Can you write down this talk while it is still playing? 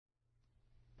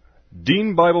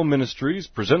Dean Bible Ministries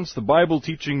presents the Bible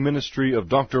teaching ministry of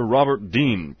Dr. Robert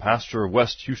Dean, pastor of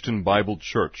West Houston Bible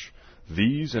Church.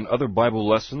 These and other Bible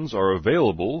lessons are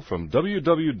available from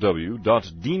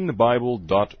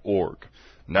www.deanbible.org.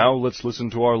 Now let's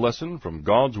listen to our lesson from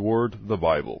God's Word, the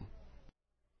Bible.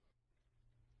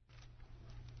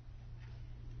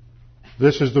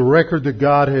 This is the record that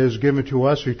God has given to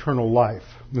us, eternal life.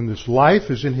 And this life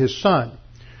is in His Son.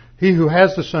 He who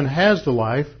has the Son has the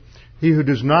life. He who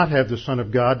does not have the Son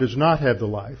of God does not have the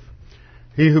life.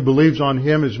 He who believes on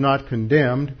Him is not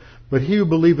condemned, but he who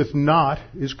believeth not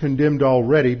is condemned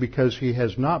already, because he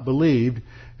has not believed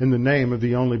in the name of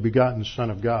the only begotten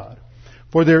Son of God.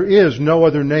 For there is no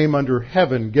other name under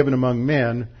heaven given among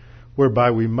men whereby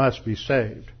we must be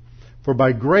saved. For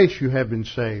by grace you have been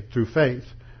saved through faith,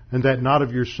 and that not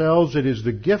of yourselves, it is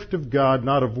the gift of God,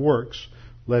 not of works,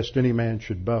 lest any man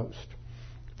should boast.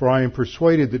 For I am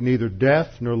persuaded that neither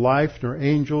death, nor life, nor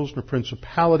angels, nor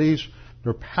principalities,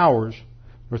 nor powers,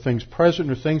 nor things present,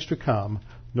 nor things to come,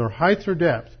 nor height nor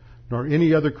depth, nor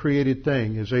any other created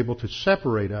thing is able to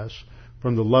separate us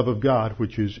from the love of God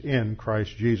which is in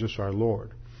Christ Jesus our Lord.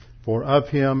 For of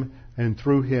Him, and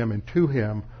through Him, and to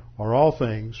Him are all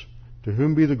things, to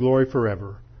whom be the glory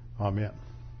forever. Amen.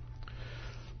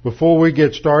 Before we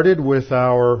get started with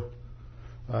our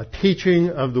teaching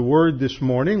of the Word this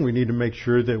morning, we need to make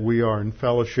sure that we are in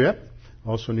fellowship.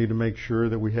 Also need to make sure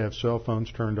that we have cell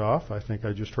phones turned off. I think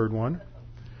I just heard one.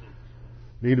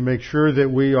 Need to make sure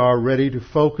that we are ready to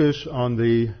focus on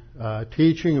the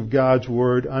teaching of God's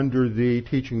Word under the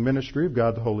teaching ministry of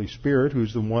God the Holy Spirit,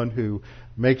 who's the one who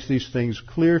makes these things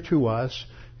clear to us.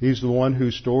 He's the one who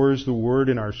stores the Word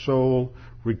in our soul,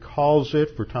 recalls it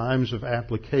for times of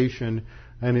application,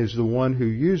 and is the one who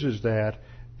uses that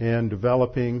in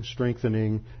developing,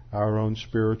 strengthening our own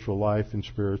spiritual life and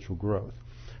spiritual growth.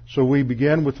 So we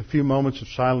begin with a few moments of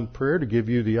silent prayer to give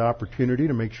you the opportunity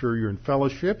to make sure you're in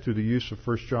fellowship through the use of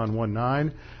 1 John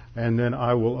 1:9, and then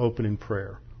I will open in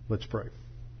prayer. Let's pray.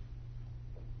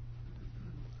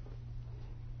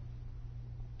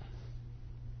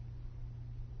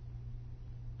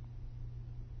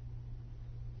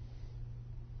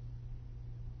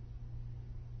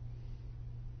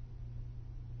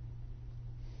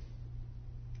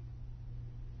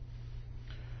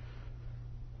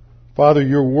 Father,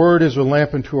 your word is a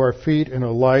lamp unto our feet and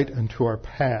a light unto our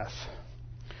path.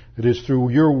 It is through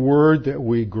your word that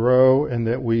we grow and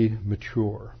that we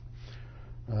mature.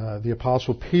 The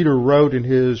Apostle Peter wrote in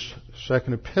his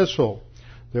second epistle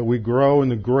that we grow in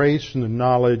the grace and the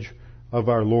knowledge of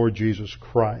our Lord Jesus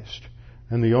Christ.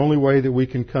 And the only way that we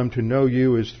can come to know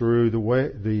you is through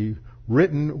the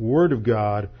written word of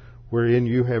God, wherein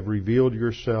you have revealed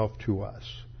yourself to us.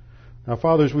 Now,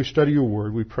 Father, as we study your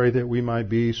word, we pray that we might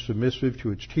be submissive to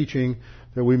its teaching,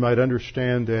 that we might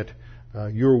understand that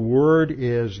your word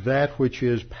is that which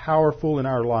is powerful in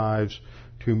our lives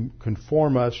to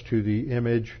conform us to the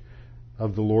image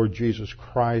of the Lord Jesus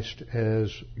Christ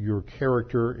as your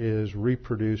character is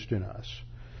reproduced in us.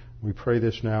 We pray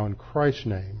this now in Christ's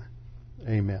name.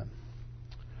 Amen.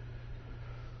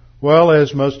 Well,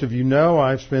 as most of you know,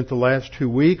 I've spent the last 2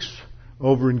 weeks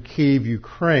over in Kyiv,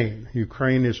 Ukraine.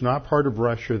 Ukraine is not part of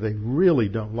Russia. They really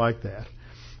don't like that.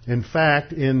 In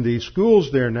fact, in the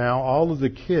schools there now, all of the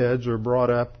kids are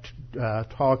brought up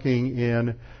talking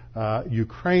in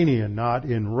Ukrainian, not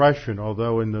in Russian,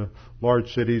 although in the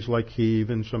large cities like Kyiv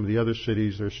and some of the other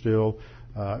cities, they're still,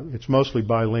 it's mostly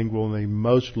bilingual and they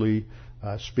mostly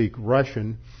speak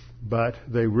Russian, but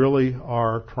they really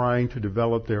are trying to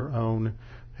develop their own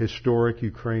historic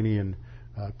Ukrainian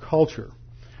culture.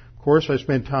 Of course, I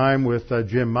spent time with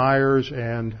Jim Myers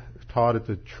and taught at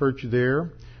the church there,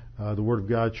 the Word of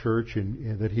God Church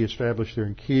that he established there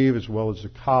in Kyiv, as well as the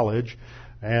college.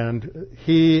 And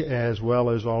he, as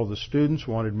well as all the students,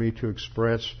 wanted me to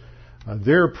express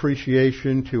their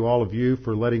appreciation to all of you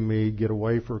for letting me get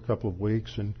away for a couple of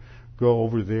weeks and go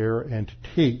over there and to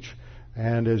teach.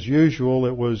 And as usual,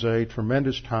 it was a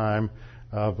tremendous time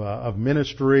of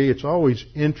ministry. It's always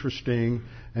interesting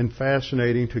and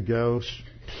fascinating to go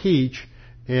teach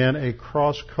in a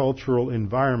cross-cultural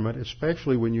environment,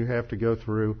 especially when you have to go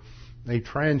through a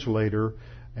translator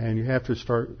and you have to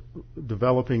start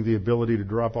developing the ability to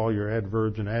drop all your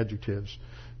adverbs and adjectives,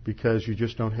 because you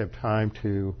just don't have time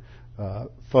to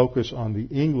focus on the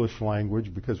English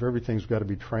language, because everything's got to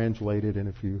be translated, and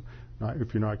if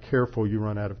you're not careful, you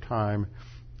run out of time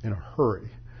in a hurry.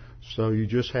 So you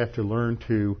just have to learn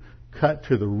to cut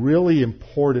to the really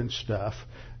important stuff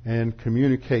and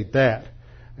communicate that.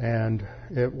 And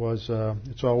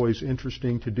it's always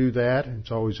interesting to do that.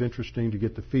 It's always interesting to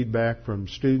get the feedback from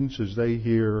students as they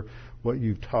hear what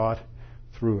you've taught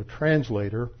through a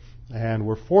translator. And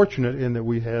we're fortunate in that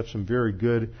we have some very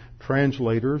good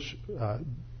translators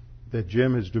that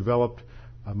Jim has developed.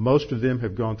 Most of them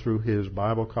have gone through his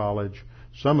Bible college.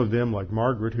 Some of them, like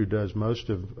Margaret, who does most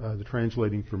of the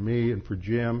translating for me and for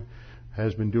Jim,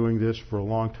 has been doing this for a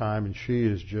long time, and she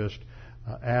is just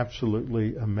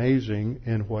absolutely amazing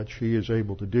in what she is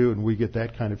able to do. And we get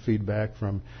that kind of feedback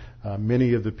from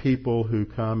many of the people who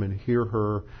come and hear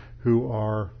her, who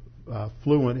are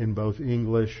fluent in both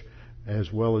English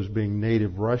as well as being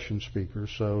native Russian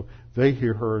speakers. So they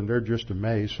hear her and they're just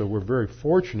amazed. So we're very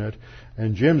fortunate,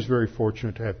 and Jim's very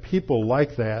fortunate to have people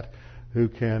like that who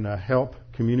can help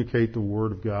communicate the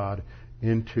Word of God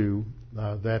into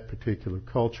that particular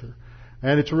culture.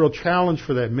 And it's a real challenge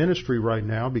for that ministry right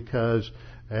now, because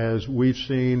as we've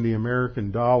seen the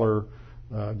American dollar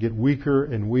get weaker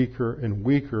and weaker and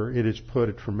weaker, it has put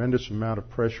a tremendous amount of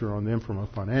pressure on them from a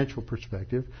financial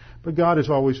perspective. But God is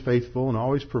always faithful and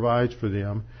always provides for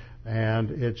them.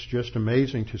 And it's just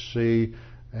amazing to see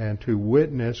and to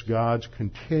witness God's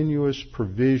continuous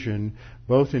provision,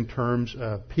 both in terms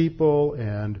of people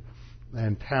and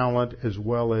talent, as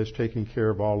well as taking care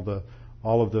of all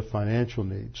of the financial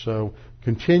needs. So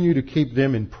continue to keep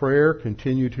them in prayer.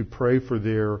 Continue to pray for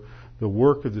the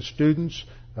work of the students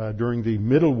during the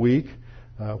middle week,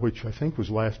 which I think was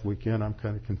last weekend. I'm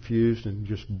kind of confused and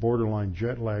just borderline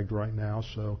jet lagged right now.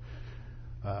 So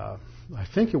I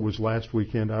think it was last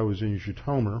weekend I was in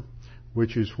Zhytomyr,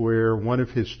 which is where one of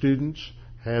his students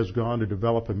has gone to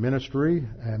develop a ministry.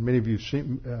 And many of you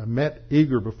have met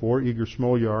Igor before, Igor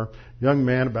Smolyar, young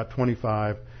man, about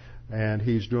 25, and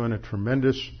he's doing a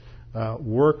tremendous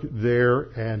work there,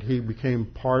 and he became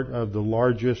part of the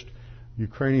largest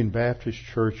Ukrainian Baptist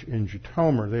church in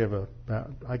Zhytomyr. They have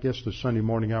I guess the Sunday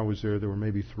morning I was there were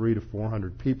maybe 300 to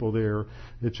 400 people there.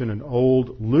 It's in an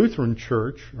old Lutheran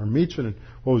church, or meets in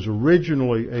what was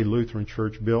originally a Lutheran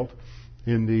church built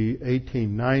in the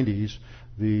 1890s.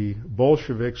 The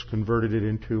Bolsheviks converted it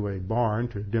into a barn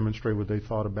to demonstrate what they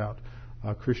thought about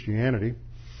Christianity.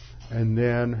 And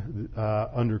then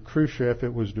under Khrushchev,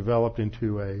 it was developed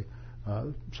into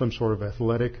some sort of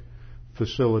athletic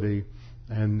facility.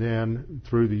 And then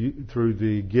through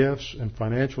the gifts and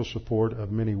financial support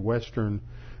of many Western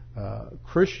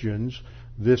Christians,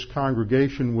 this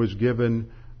congregation was given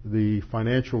the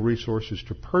financial resources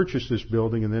to purchase this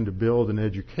building and then to build an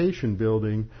education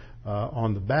building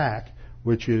on the back,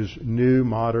 which is new,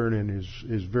 modern, and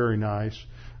is very nice.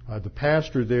 The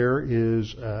pastor there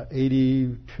is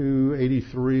 82,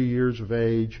 83 years of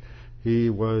age. He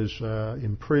was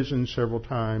imprisoned several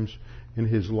times in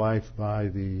his life by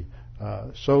the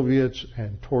Soviets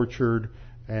and tortured,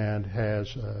 and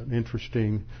has an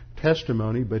interesting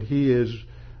testimony. But he is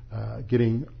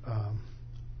getting,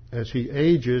 as he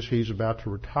ages, he's about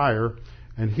to retire,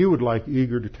 and he would like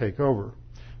Igor to take over.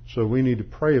 So we need to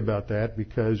pray about that,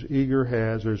 because Igor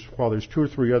while there's 2 or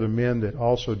 3 other men that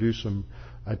also do some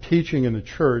teaching in the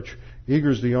church,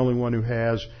 Igor's the only one who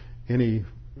has any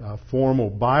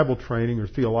formal Bible training or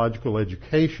theological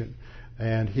education.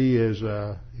 And he's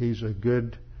a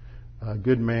good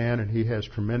man, and he has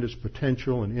tremendous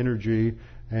potential and energy,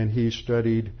 and he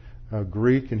studied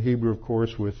Greek and Hebrew, of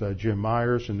course, with Jim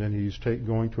Myers, and then he's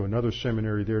going to another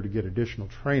seminary there to get additional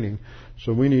training.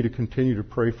 So we need to continue to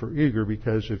pray for Igor,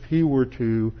 because if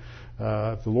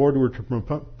the Lord were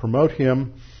to promote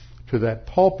him to that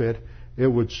pulpit, it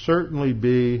would certainly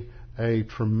be a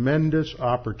tremendous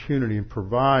opportunity and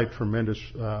provide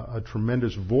a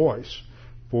tremendous voice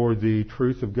for the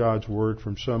truth of God's Word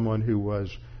from someone who was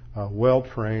well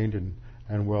trained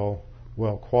and well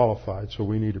qualified. So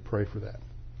we need to pray for that.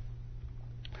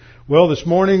 Well, this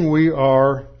morning we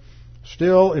are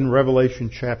still in Revelation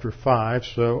chapter 5.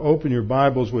 So open your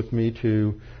Bibles with me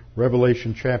to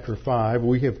Revelation chapter 5.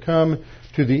 We have come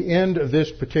to the end of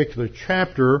this particular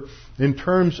chapter in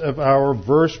terms of our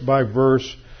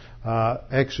verse-by-verse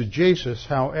exegesis.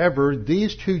 However,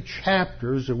 these 2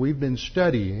 chapters that we've been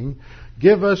studying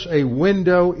give us a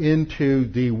window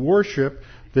into the worship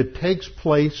that takes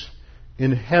place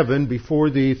in heaven before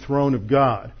the throne of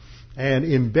God. And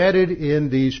embedded in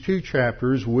these 2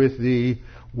 chapters, with the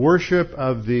worship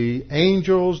of the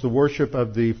angels, the worship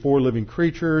of the 4 living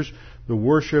creatures, the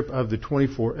worship of the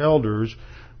 24 elders,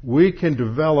 we can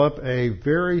develop a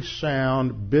very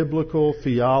sound biblical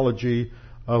theology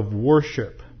of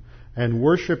worship. And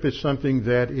worship is something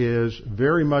that is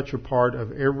very much a part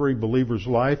of every believer's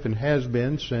life, and has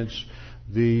been since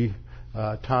the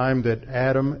time that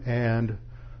Adam and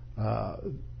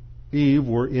Eve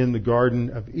were in the Garden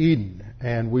of Eden.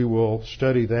 And we will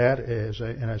study that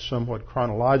in a somewhat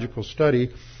chronological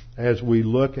study as we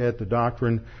look at the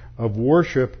doctrine of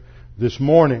worship this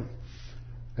morning.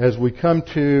 As we come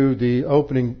to the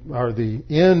opening or the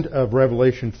end of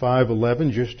Revelation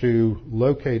 5:11, just to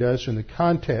locate us in the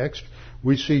context,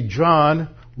 we see John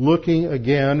looking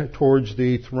again towards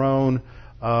the throne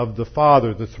of the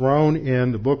Father. The throne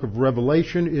in the book of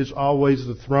Revelation is always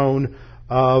the throne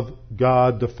of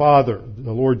God the Father.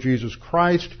 The Lord Jesus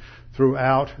Christ,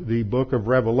 throughout the book of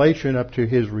Revelation up to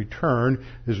His return,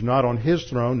 is not on His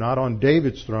throne, not on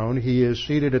David's throne. He is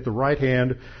seated at the right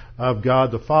hand of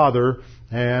God the Father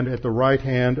and at the right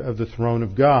hand of the throne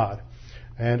of God.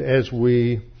 And as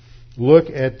we look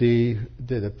at the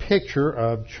picture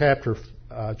of chapter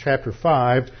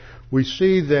 5, we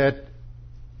see that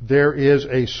there is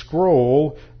a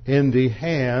scroll in the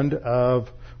hand of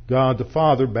God the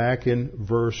Father back in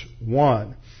verse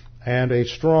 1. And a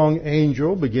strong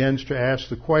angel begins to ask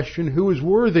the question, who is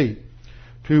worthy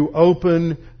to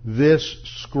open this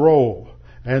scroll?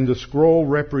 And the scroll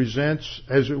represents,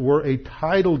 as it were, a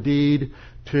title deed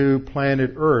to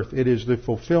planet Earth. It is the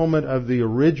fulfillment of the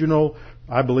original,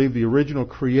 I believe, the original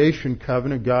creation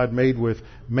covenant God made with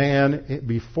man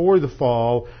before the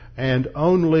fall, and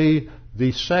only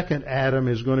the second Adam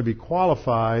is going to be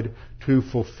qualified to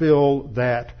fulfill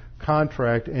that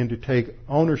contract and to take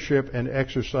ownership and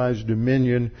exercise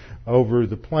dominion over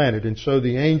the planet. And so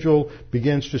the angel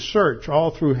begins to search all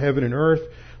through heaven and earth,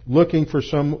 looking for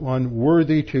someone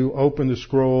worthy to open the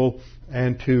scroll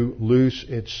and to loose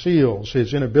its seals.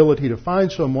 His inability to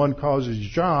find someone causes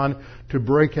John to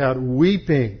break out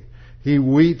weeping. He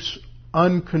weeps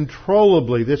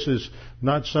uncontrollably. This is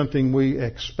not something we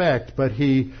expect, but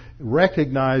he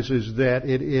recognizes that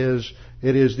it is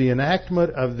the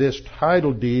enactment of this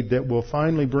title deed that will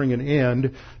finally bring an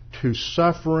end to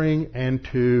suffering and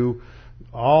to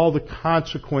all the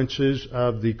consequences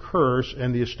of the curse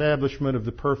and the establishment of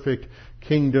the perfect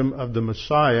kingdom of the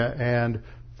Messiah. And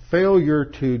failure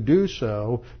to do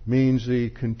so means the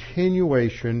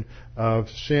continuation of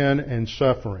sin and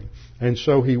suffering. And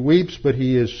so he weeps, but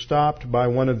he is stopped by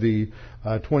one of the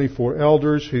 24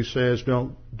 elders who says,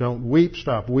 don't weep,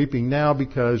 stop weeping now,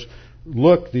 because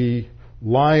look, the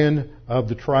Lion of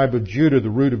the tribe of Judah, the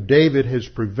root of David, has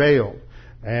prevailed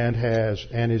and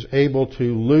is able to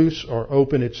loose or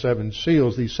open its 7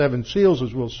 seals. These 7 seals,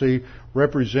 as we'll see,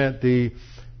 represent the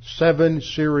 7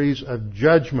 series of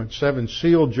judgments, 7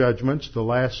 seal judgments. The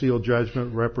last seal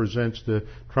judgment represents the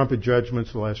trumpet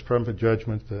judgments, the last trumpet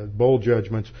judgment, the bowl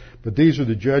judgments. But these are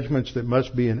the judgments that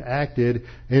must be enacted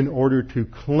in order to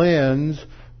cleanse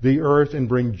the earth and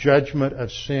bring judgment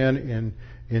of sin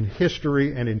in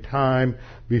history and in time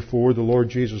before the Lord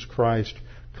Jesus Christ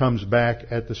comes back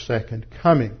at the second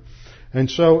coming.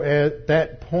 And so at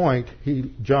that point,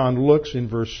 John looks in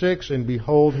verse 6, and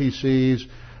behold, he sees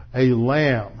a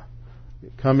lamb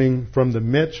coming from the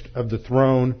midst of the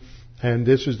throne, and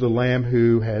this is the lamb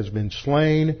who has been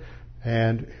slain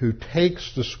and who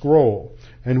takes the scroll.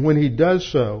 And when he does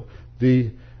so,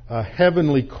 the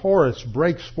heavenly chorus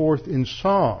breaks forth in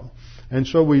song. And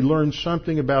so we learn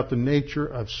something about the nature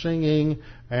of singing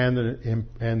and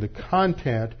the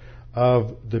content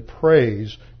of the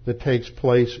praise that takes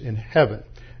place in heaven.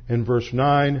 In verse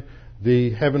 9,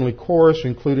 the heavenly chorus,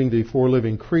 including the 4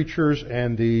 living creatures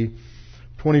and the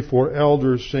 24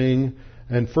 elders, sing.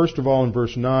 And first of all, in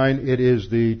verse 9, it is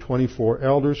the 24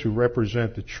 elders who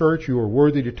represent the church. You are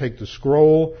worthy to take the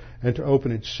scroll and to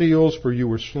open its seals, for you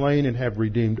were slain and have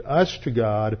redeemed us to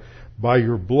God by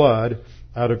your blood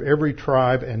out of every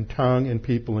tribe and tongue and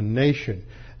people and nation.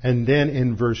 And then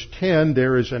in verse 10,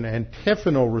 there is an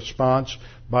antiphonal response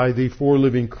by the 4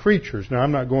 living creatures. Now,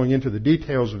 I'm not going into the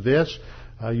details of this.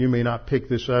 You may not pick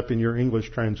this up in your English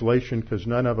translation because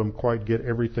none of them quite get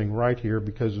everything right here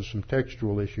because of some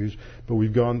textual issues, but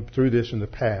we've gone through this in the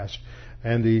past.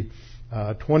 And the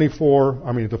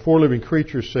 4 living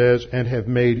creatures says, and have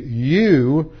made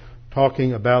you,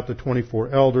 talking about the 24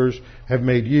 elders, have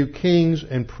made you kings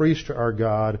and priests to our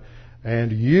God,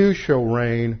 and you shall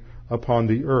reign upon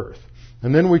the earth.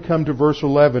 And then we come to verse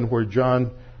 11 where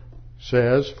John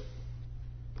says,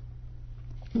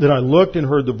 Then I looked and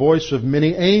heard the voice of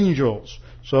many angels.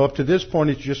 So up to this point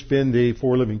it's just been the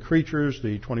 4 living creatures,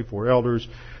 the 24 elders.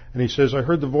 And he says, I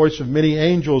heard the voice of many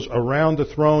angels around the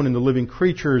throne and the living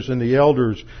creatures and the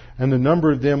elders. And the number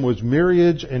of them was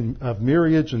myriads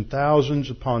and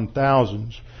thousands upon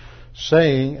thousands,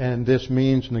 saying, and this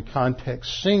means in the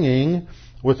context singing,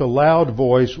 with a loud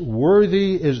voice,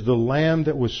 Worthy is the Lamb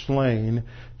that was slain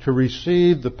to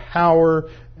receive the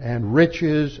power and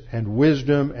riches and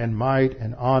wisdom and might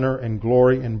and honor and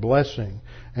glory and blessing.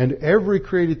 And every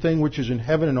created thing which is in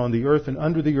heaven and on the earth and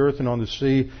under the earth and on the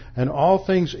sea, and all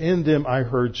things in them I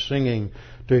heard singing,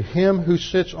 To Him who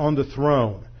sits on the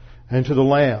throne And to the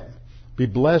Lamb be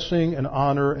blessing and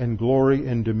honor and glory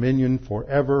and dominion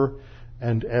forever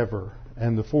and ever.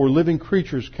 And the four living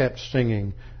creatures kept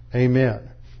singing, Amen.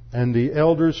 And the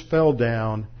elders fell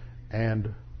down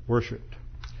and worshipped.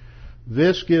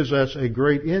 This gives us a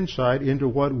great insight into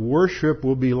what worship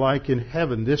will be like in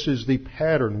heaven. This is the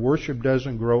pattern. Worship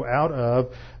doesn't grow out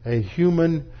of a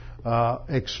human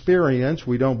experience.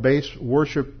 We don't base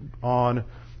worship on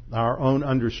our own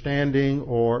understanding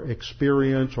or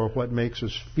experience or what makes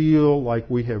us feel like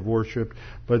we have worshiped.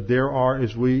 But there are,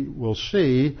 as we will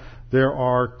see, there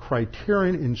are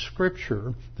criterion in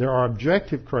Scripture. There are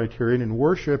objective criterion, and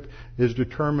worship is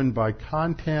determined by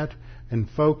content and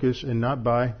focus and not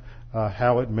by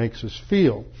how it makes us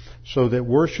feel. So that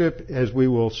worship, as we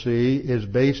will see, is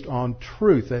based on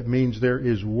truth. That means there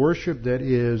is worship that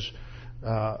is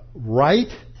right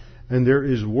and there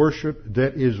is worship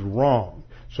that is wrong.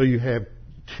 So you have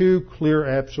two clear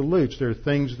absolutes. There are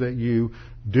things that you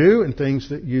do and things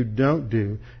that you don't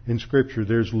do in Scripture.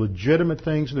 There's legitimate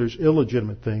things and there's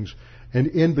illegitimate things. And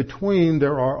in between,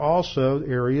 there are also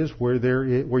areas where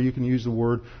you can use the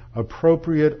word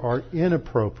appropriate or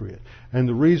inappropriate. And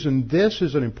the reason this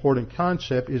is an important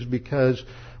concept is because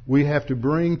we have to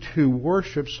bring to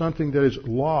worship something that is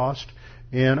lost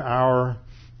in our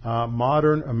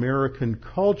modern American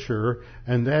culture,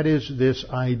 and that is this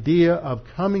idea of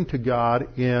coming to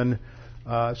God in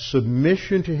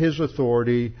submission to His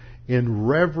authority, in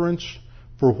reverence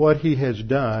for what He has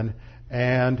done,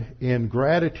 and in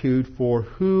gratitude for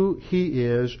who He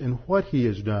is and what He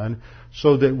has done,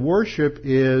 so that worship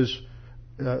is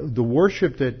the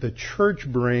worship that the church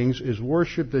brings is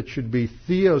worship that should be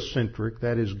theocentric,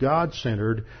 that is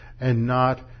God-centered, and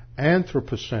not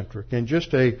anthropocentric. And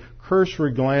just a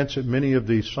cursory glance at many of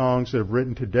these songs that have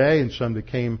written today, and some that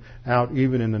came out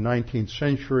even in the 19th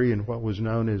century in what was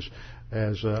known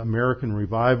as American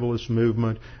Revivalist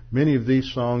movement. Many of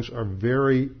these songs are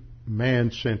very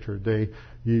man-centered.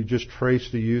 You just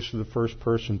trace the use of the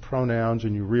first-person pronouns,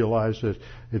 and you realize that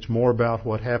it's more about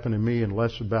what happened to me and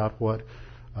less about what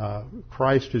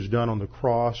Christ has done on the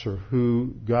cross or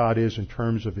who God is in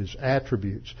terms of His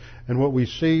attributes. And what we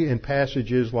see in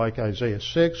passages like Isaiah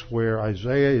 6, where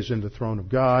Isaiah is in the throne of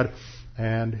God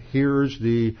and hears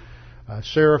the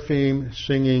seraphim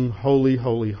singing, Holy,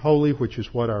 Holy, Holy, which is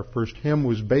what our first hymn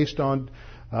was based on,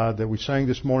 that we sang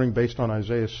this morning, based on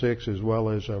Isaiah 6 as well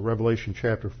as Revelation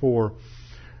chapter 4.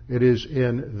 It is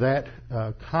in that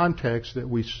context that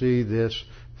we see this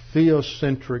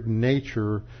theocentric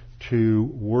nature to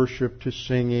worship, to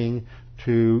singing,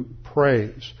 to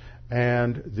praise.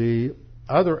 And the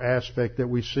other aspect that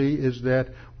we see is that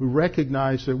we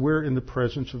recognize that we're in the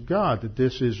presence of God, that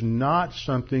this is not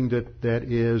something that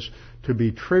is to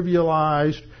be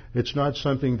trivialized. It's not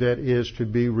something that is to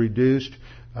be reduced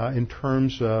in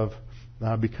terms of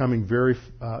becoming very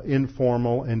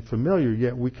informal and familiar.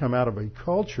 Yet we come out of a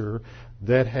culture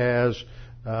that has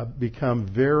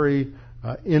become very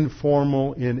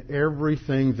informal in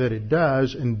everything that it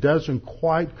does and doesn't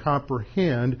quite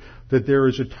comprehend that there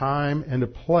is a time and a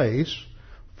place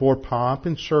for pomp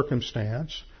and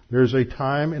circumstance. There's a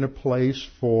time and a place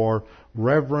for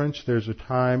reverence. There's a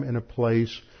time and a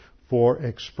place for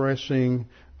expressing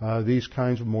these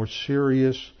kinds of more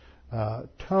serious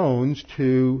tones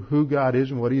to who God is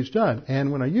and what He's done.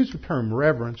 And when I use the term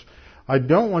reverence, I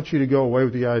don't want you to go away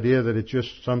with the idea that it's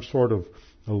just some sort of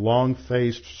a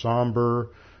long-faced, somber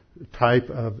type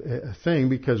of thing,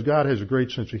 because God has a great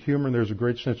sense of humor, and there's a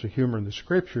great sense of humor in the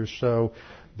Scriptures. So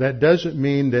that doesn't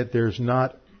mean that there's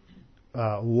not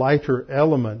lighter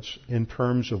elements in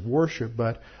terms of worship,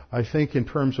 but I think in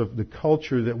terms of the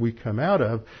culture that we come out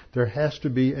of, there has to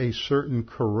be a certain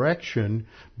correction,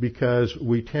 because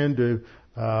we tend to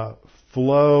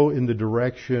flow in the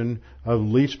direction of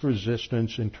least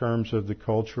resistance in terms of the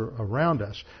culture around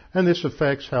us. And this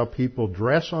affects how people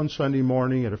dress on Sunday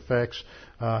morning. It affects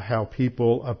how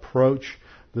people approach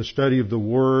the study of the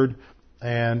Word.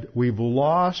 And we've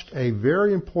lost a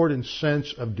very important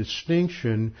sense of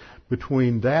distinction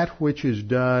between that which is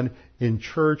done in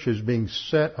church as being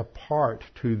set apart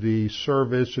to the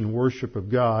service and worship of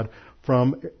God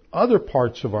from other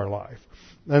parts of our life.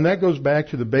 And that goes back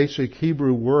to the basic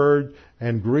Hebrew word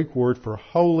and Greek word for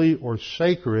holy or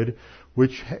sacred,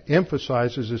 which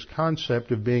emphasizes this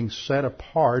concept of being set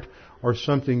apart or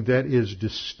something that is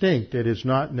distinct. It is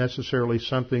not necessarily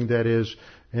something that is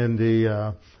in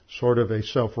the sort of a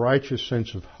self-righteous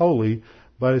sense of holy,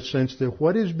 but a sense that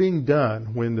what is being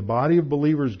done when the body of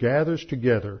believers gathers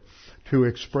together to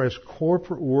express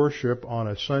corporate worship on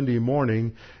a Sunday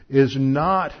morning is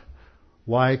not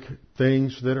like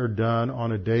things that are done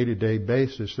on a day-to-day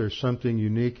basis. There's something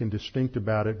unique and distinct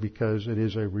about it because it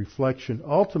is a reflection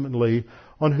ultimately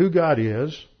on who God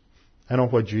is and on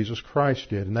what Jesus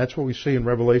Christ did. And that's what we see in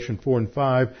Revelation 4 and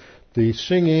 5. The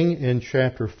singing in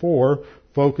chapter 4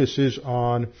 focuses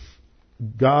on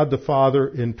God the Father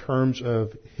in terms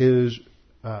of His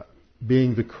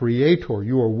being the Creator.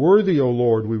 You are worthy, O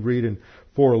Lord, we read in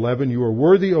 4:11, you are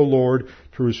worthy, O Lord,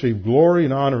 to receive glory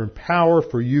and honor and power,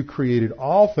 for you created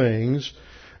all things,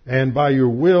 and by your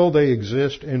will they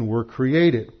exist and were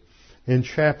created. In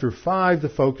chapter 5, the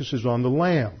focus is on the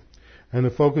Lamb. And the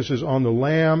focus is on the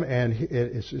Lamb, and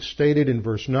it's stated in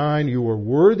verse 9, you are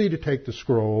worthy to take the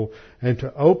scroll and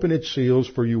to open its seals,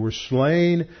 for you were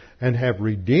slain and have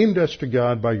redeemed us to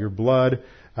God by your blood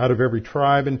out of every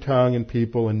tribe and tongue and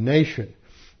people and nation.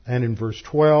 And in verse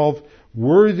 12,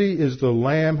 worthy is the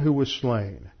Lamb who was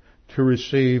slain to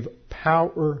receive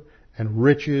power and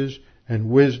riches and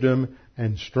wisdom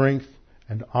and strength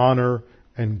and honor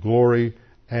and glory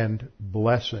and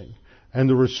blessing. And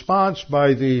the response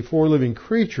by the four living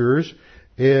creatures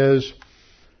is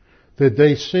that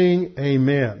they sing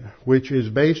Amen, which is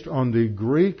based on the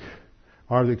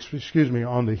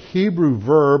on the Hebrew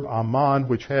verb aman,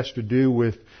 which has to do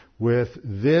with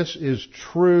this is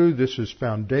true, this is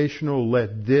foundational,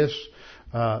 let this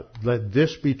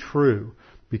be true.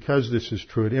 Because this is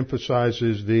true, it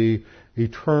emphasizes the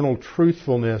eternal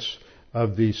truthfulness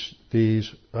of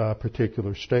these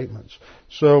particular statements.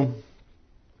 So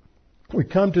we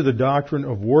come to the doctrine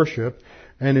of worship,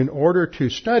 and in order to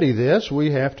study this,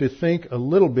 we have to think a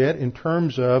little bit in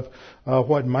terms of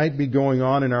what might be going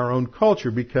on in our own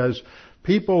culture, because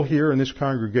people here in this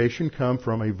congregation come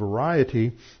from a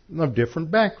variety of different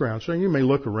backgrounds. So you may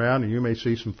look around and you may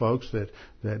see some folks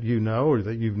that you know or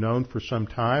that you've known for some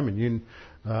time, and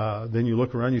then you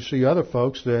look around, you see other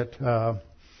folks that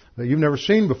you've never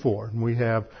seen before. And we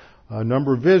have a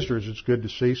number of visitors. It's good to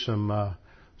see some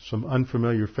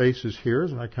unfamiliar faces here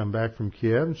as I come back from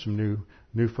Kiev, and some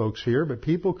new folks here. But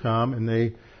people come and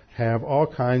they have all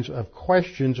kinds of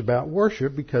questions about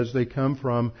worship because they come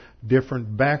from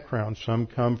different backgrounds. Some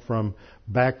come from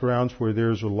backgrounds where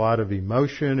there's a lot of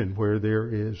emotion and where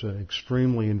there is an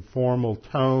extremely informal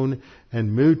tone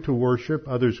and mood to worship.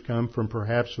 Others come from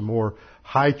perhaps a more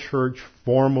high church,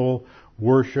 formal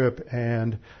worship,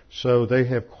 and so they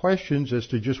have questions as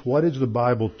to just what does the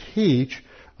Bible teach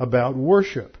about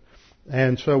worship.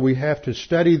 And so we have to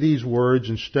study these words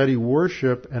and study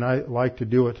worship, and I like to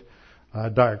do it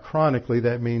diachronically.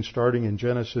 That means starting in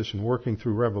Genesis and working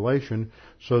through Revelation,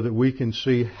 so that we can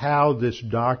see how this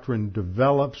doctrine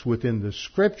develops within the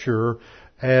Scripture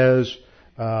as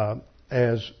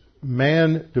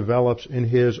man develops in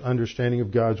his understanding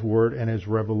of God's Word, and as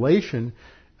revelation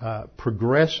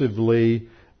progressively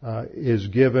is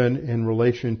given in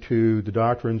relation to the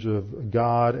doctrines of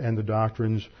God and the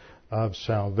doctrines of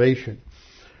salvation.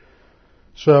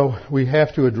 So we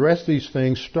have to address these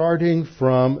things starting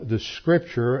from the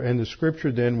Scripture, and the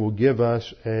Scripture then will give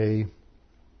us a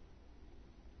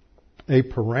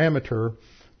parameter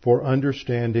for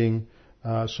understanding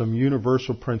some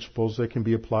universal principles that can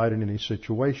be applied in any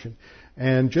situation.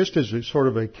 And just as a sort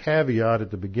of a caveat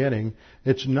at the beginning,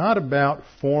 it's not about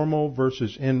formal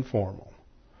versus informal.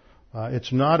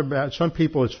 It's not about, some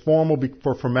people it's formal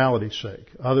for formality's sake.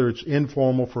 Others it's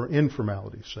informal for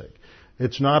informality's sake.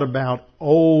 It's not about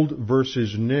old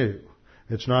versus new.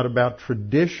 It's not about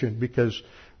tradition, because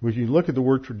when you look at the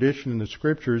word tradition in the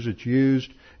Scriptures,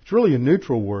 it's really a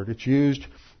neutral word. It's used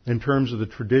in terms of the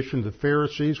tradition of the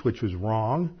Pharisees, which was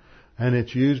wrong, and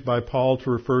it's used by Paul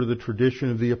to refer to the tradition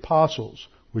of the apostles,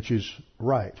 which is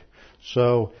right.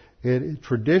 So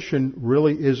tradition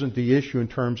really isn't the issue in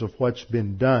terms of what's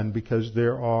been done, because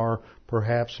there are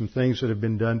perhaps some things that have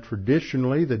been done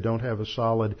traditionally that don't have a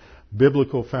solid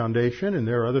biblical foundation, and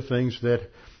there are other things that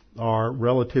are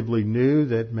relatively new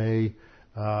that may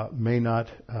not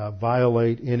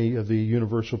violate any of the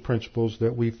universal principles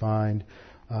that we find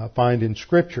in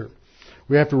Scripture.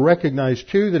 We have to recognize,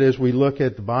 too, that as we look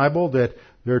at the Bible, that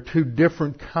there are two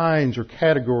different kinds or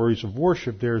categories of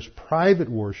worship. There's private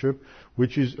worship,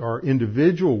 which is our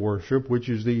individual worship, which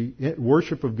is the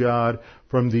worship of God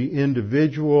from the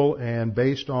individual and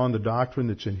based on the doctrine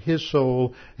that's in his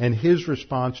soul and his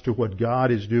response to what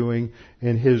God is doing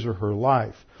in his or her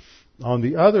life. On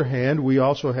the other hand, we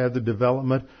also have the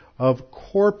development of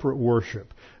corporate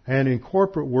worship. And in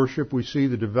corporate worship, we see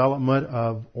the development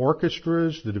of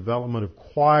orchestras, the development of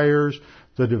choirs,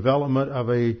 the development of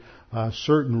a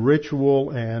certain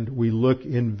ritual, and we look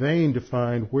in vain to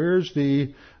find where's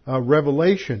the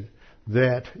revelation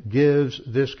that gives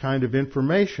this kind of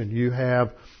information. You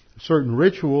have certain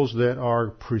rituals that are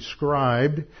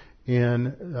prescribed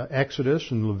in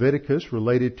Exodus and Leviticus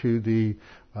related to the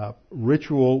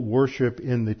ritual worship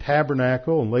in the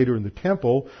tabernacle and later in the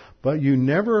temple, but you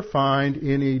never find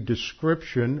any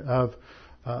description of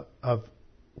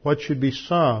what should be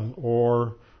sung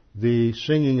or the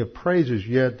singing of praises,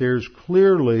 yet there's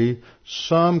clearly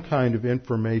some kind of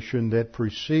information that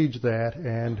precedes that,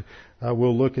 and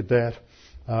we'll look at that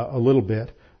a little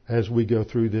bit as we go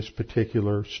through this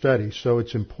particular study. So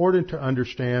it's important to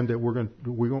understand that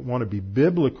we want to be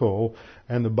biblical,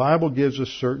 and the Bible gives us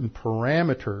certain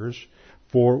parameters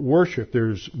for worship.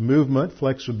 There's movement,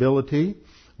 flexibility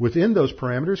within those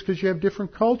parameters because you have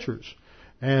different cultures,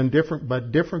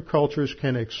 but different cultures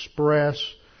can express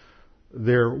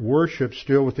their worship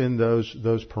still within those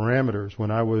parameters.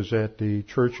 When I was at the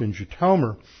church in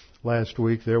Zhytomyr last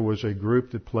week, there was a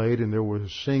group that played and there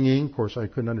was singing. Of course, I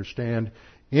couldn't understand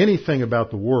anything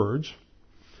about the words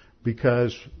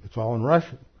because it's all in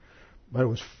Russian. But it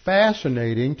was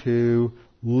fascinating to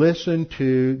listen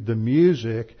to the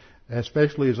music,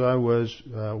 especially as I was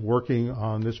working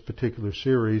on this particular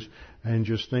series and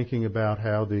just thinking about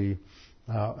how the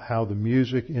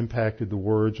music impacted the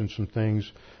words and some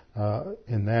things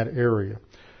in that area.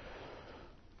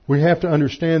 We have to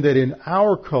understand that in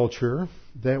our culture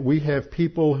that we have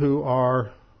people who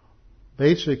are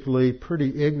basically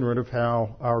pretty ignorant of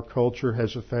how our culture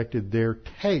has affected their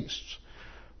tastes.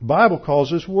 The Bible calls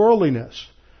this worldliness.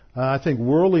 I think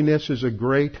worldliness is a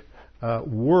great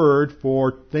word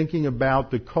for thinking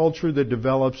about the culture that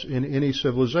develops in any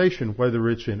civilization, whether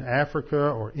it's in Africa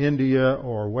or India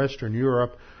or Western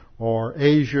Europe or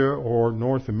Asia or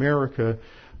North America.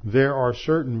 There are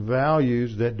certain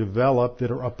values that develop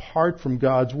that are apart from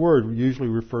God's Word. We usually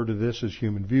refer to this as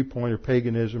human viewpoint or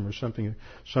paganism or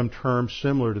some term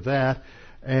similar to that.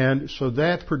 And so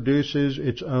that produces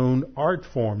its own art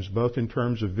forms, both in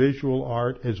terms of visual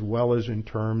art as well as in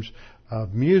terms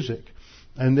of music.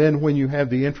 And then when you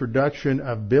have the introduction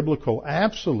of biblical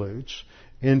absolutes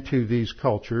into these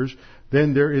cultures,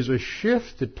 then there is a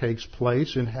shift that takes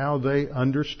place in how they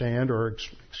understand or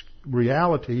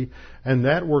reality, and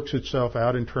that works itself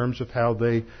out in terms of how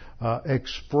they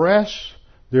express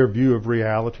their view of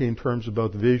reality in terms of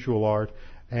both visual art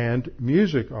and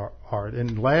music art.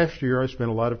 And last year I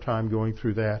spent a lot of time going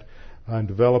through that and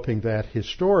developing that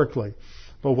historically.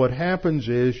 But what happens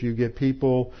is you get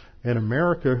people in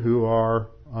America who are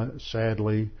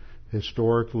sadly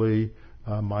historically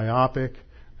myopic,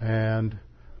 and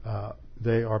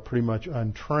they are pretty much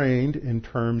untrained in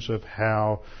terms of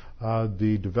how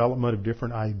the development of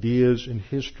different ideas in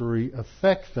history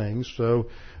affect things. So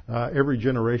every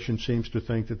generation seems to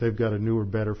think that they've got a newer,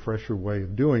 better, fresher way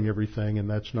of doing everything, and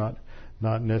that's not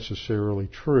necessarily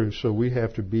true. So we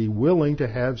have to be willing to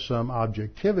have some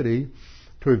objectivity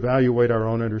to evaluate our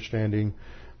own understanding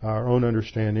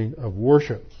of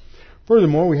worship.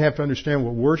 Furthermore, we have to understand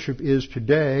what worship is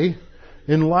today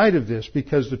in light of this,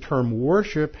 because the term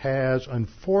worship has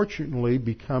unfortunately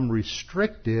become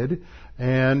restricted,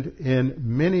 and in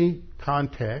many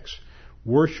contexts,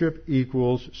 worship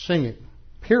equals singing,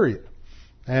 period.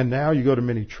 And now you go to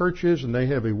many churches and they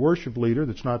have a worship leader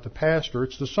that's not the pastor,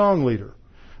 it's the song leader.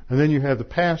 And then you have the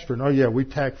pastor, and we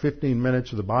tack 15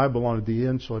 minutes of the Bible on at the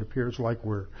end so it appears like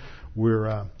we're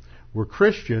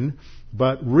Christian,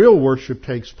 but real worship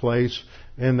takes place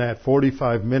in that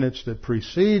 45 minutes that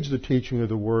precedes the teaching of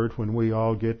the Word, when we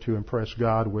all get to impress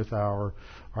God with our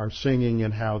singing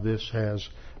and how this has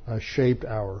shaped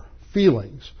our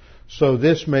feelings. So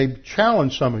this may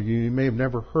challenge some of you. You may have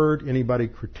never heard anybody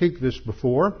critique this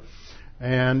before,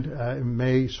 and it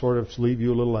may sort of leave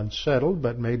you a little unsettled,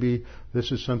 but maybe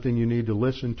this is something you need to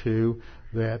listen to,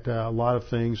 that a lot of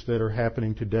things that are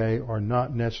happening today are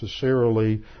not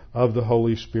necessarily of the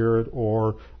Holy Spirit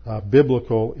or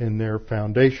biblical in their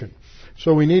foundation.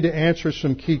 So we need to answer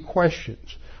some key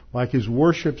questions, like, is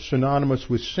worship synonymous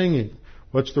with singing?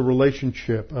 What's the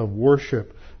relationship of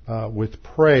worship with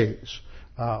praise?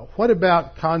 What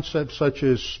about concepts such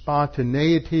as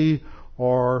spontaneity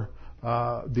or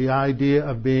the idea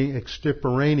of being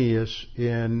extemporaneous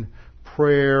in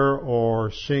prayer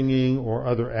or singing or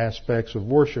other aspects of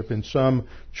worship? In some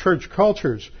church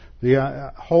cultures,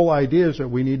 the whole idea is that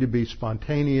we need to be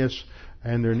spontaneous,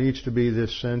 and there needs to be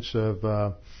this sense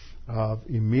of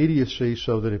immediacy,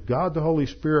 so that if God the Holy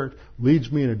Spirit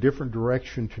leads me in a different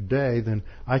direction today, then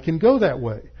I can go that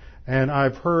way. And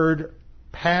I've heard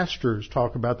pastors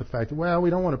talk about the fact that, we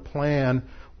don't want to plan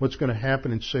what's going to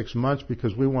happen in 6 months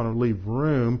because we want to leave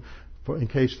room in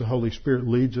case the Holy Spirit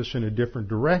leads us in a different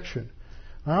direction.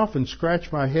 I often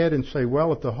scratch my head and say,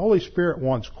 if the Holy Spirit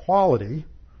wants quality,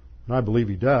 and I believe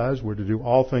He does, we're to do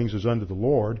all things as unto the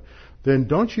Lord, then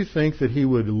don't you think that He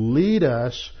would lead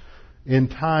us in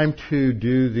time to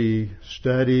do the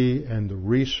study and the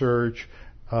research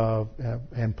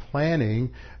and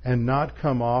planning and not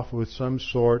come off with some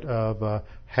sort of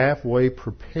halfway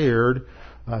prepared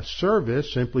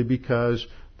service simply because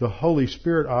the Holy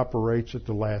Spirit operates at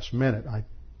the last minute? I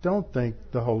don't think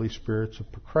the Holy Spirit's a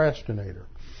procrastinator.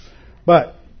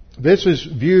 But this is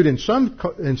viewed in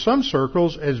some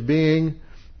circles as being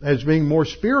more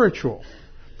spiritual,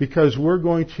 because we're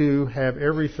going to have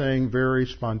everything very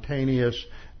spontaneous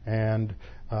and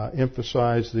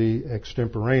emphasize the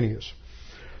extemporaneous.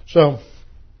 So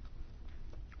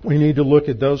we need to look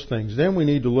at those things. Then we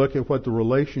need to look at what the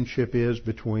relationship is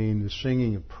between the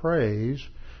singing of praise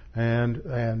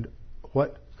and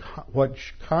what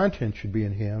content should be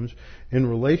in hymns in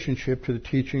relationship to the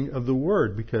teaching of the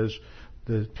Word, because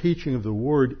the teaching of the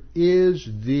Word is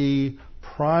the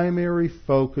primary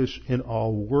focus in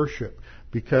all worship,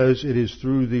 because it is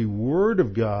through the Word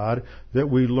of God that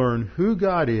we learn who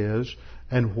God is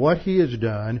and what He has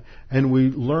done, and we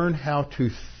learn how to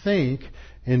think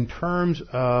in terms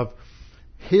of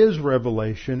His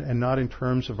revelation and not in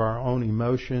terms of our own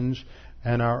emotions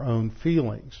and our own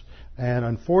feelings. And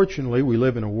unfortunately, we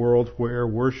live in a world where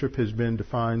worship has been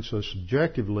defined so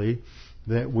subjectively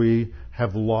that we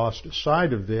have lost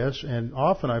sight of this, and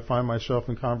often I find myself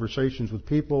in conversations with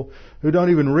people who don't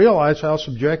even realize how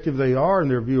subjective they are in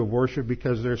their view of worship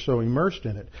because they're so immersed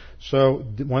in it. So,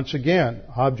 once again,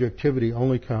 objectivity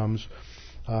only comes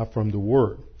from the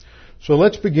Word. So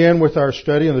let's begin with our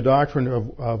study on the doctrine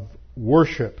of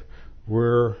worship,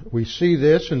 where we see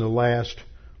this in the last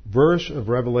verse of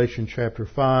Revelation chapter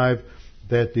 5,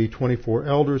 that the 24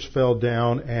 elders fell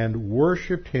down and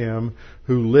worshipped Him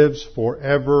who lives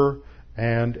forever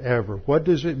and ever. What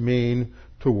does it mean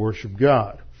to worship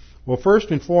God? Well,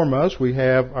 first and foremost, we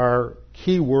have our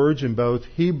key words in both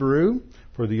Hebrew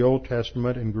for the Old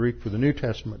Testament and Greek for the New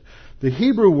Testament. The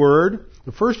Hebrew word,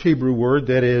 the first Hebrew word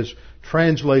that is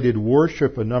translated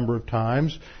worship a number of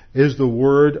times, is the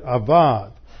word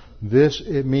avad.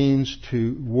 It means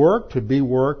to work, to be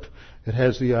worked. It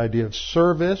has the idea of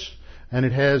service, and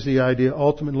it has the idea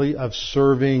ultimately of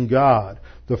serving God.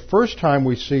 The first time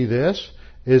we see this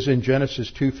is in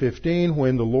Genesis 2:15,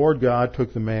 when the Lord God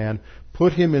took the man,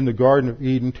 put him in the Garden of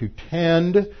Eden to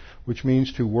tend, which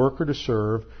means to work or to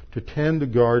serve, to tend the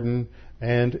garden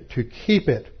and to keep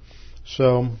it.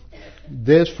 So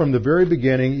this, from the very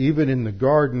beginning, even in the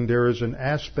garden, there is an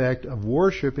aspect of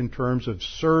worship in terms of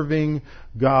serving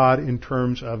God, in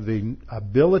terms of the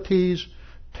abilities,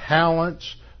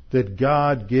 talents that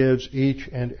God gives each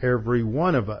and every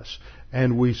one of us.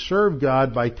 And we serve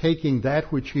God by taking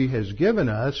that which He has given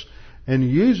us and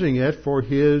using it for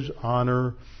His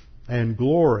honor and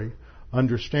glory,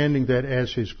 understanding that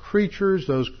as His creatures,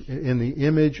 those in the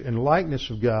image and likeness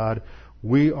of God,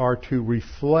 we are to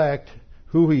reflect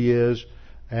who He is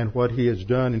and what He has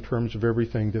done in terms of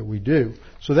everything that we do.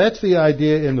 So that's the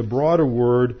idea in the broader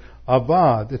word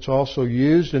avad. It's also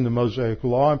used in the Mosaic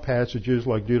Law in passages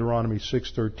like Deuteronomy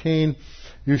 6:13.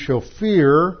 You shall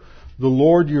fear the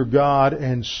Lord your God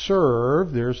and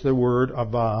serve, there's the word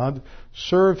avad,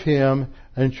 serve Him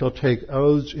and shall take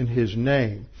oaths in His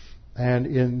name. And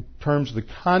in terms of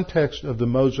the context of the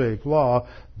Mosaic Law,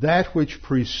 that which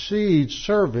precedes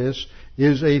service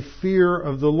is a fear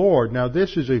of the Lord. Now,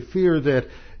 this is a fear that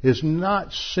is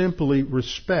not simply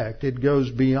respect. It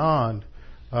goes beyond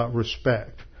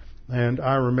respect. And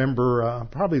I remember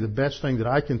probably the best thing that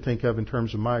I can think of in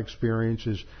terms of my experience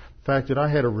is the fact that I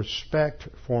had a respect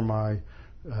for my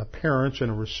parents and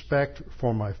a respect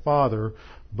for my father,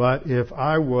 but if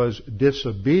I was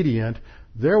disobedient,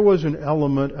 there was an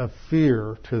element of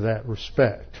fear to that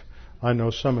respect. I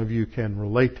know some of you can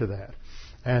relate to that.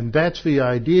 And that's the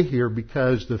idea here,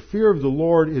 because the fear of the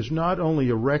Lord is not only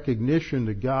a recognition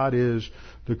that God is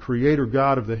the Creator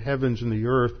God of the heavens and the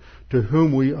earth, to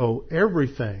whom we owe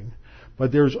everything,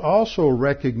 but there's also a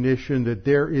recognition that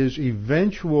there is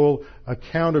eventual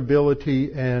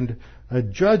accountability and a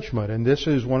judgment. And this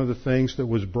is one of the things that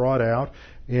was brought out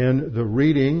in the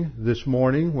reading this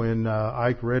morning when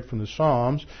Ike read from the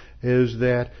Psalms, is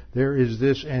that there is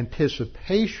this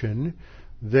anticipation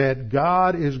that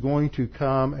God is going to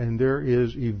come and there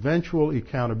is eventual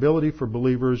accountability for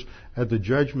believers at the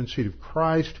judgment seat of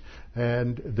Christ,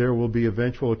 and there will be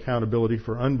eventual accountability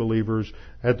for unbelievers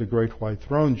at the great white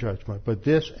throne judgment. But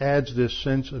this adds this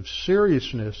sense of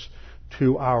seriousness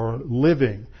to our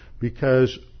living,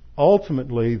 because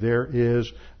ultimately there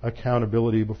is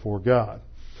accountability before God.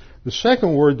 The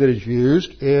second word that is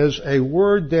used is a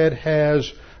word that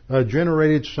has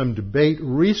generated some debate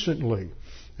recently.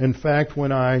 In fact,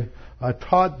 when I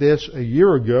taught this a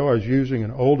year ago, I was using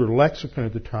an older lexicon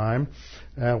at the time,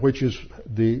 which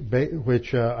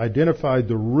identified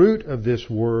the root of this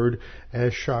word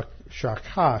as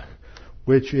shakach,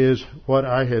 which is what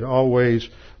I had always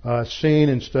seen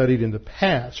and studied in the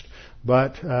past.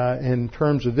 But in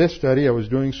terms of this study, I was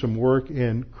doing some work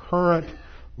in current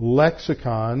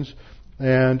lexicons,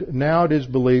 and now it is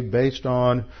believed, based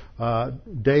on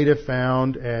data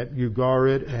found at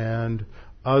Ugarit and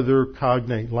other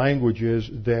cognate languages,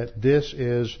 that this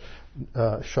is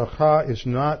shakha is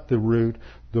not the root.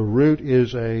 The root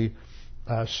is a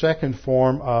second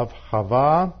form of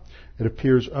hava. It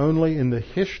appears only in the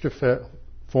hishtafel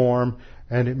form,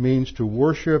 and it means to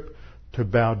worship, to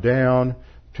bow down,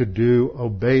 to do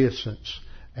obeisance.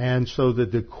 And so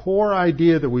that the core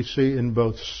idea that we see in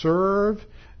both serve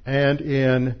and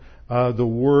in the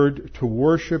word to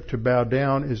worship, to bow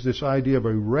down, is this idea of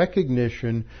a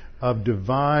recognition of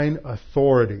divine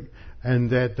authority. And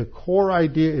that the core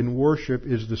idea in worship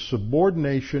is the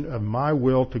subordination of my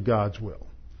will to God's will.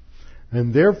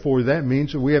 And therefore that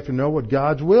means that we have to know what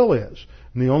God's will is.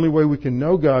 And the only way we can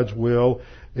know God's will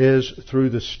is through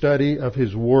the study of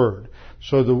His Word.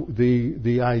 So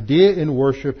the idea in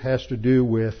worship has to do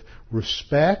with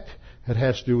respect. It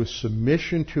has to do with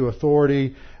submission to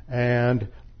authority and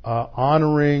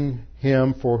honoring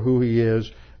Him for who He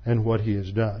is and what He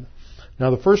has done. Now,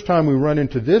 the first time we run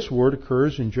into this word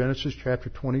occurs in Genesis chapter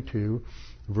 22,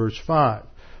 verse 5.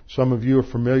 Some of you are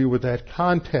familiar with that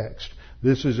context.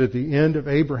 This is at the end of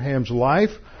Abraham's life,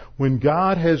 when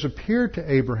God has appeared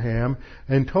to Abraham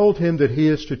and told him that he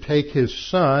is to take his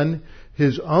son,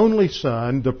 his only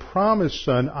son, the promised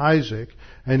son Isaac,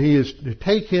 and he is to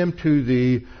take him to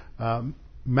the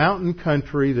mountain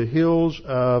country, the hills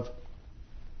of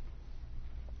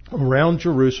around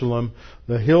Jerusalem,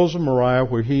 the hills of Moriah,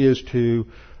 where he is to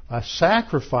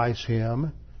sacrifice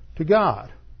him to God,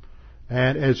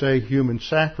 and as a human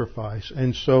sacrifice.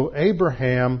 And so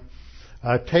Abraham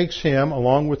takes him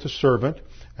along with the servant,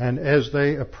 and as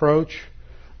they approach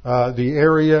the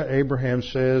area, Abraham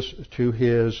says to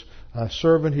his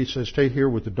servant, he says, "Stay here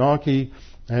with the donkey,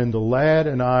 and the lad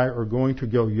and I are going to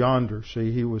go yonder."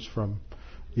 See, he was from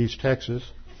East Texas.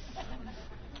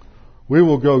 "We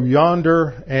will go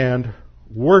yonder and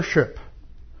worship."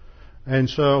 And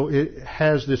so it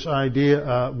has this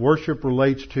idea, worship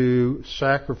relates to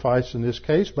sacrifice in this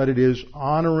case, but it is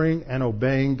honoring and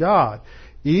obeying God.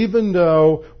 Even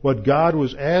though what God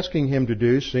was asking him to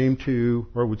do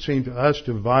would seem to us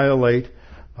to violate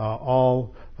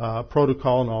all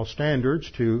protocol and all standards,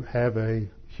 to have a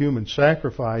human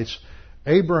sacrifice,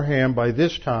 Abraham by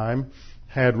this time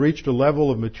had reached a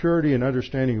level of maturity and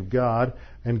understanding of God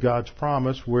and God's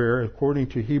promise where, according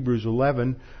to Hebrews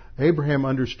 11, Abraham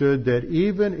understood that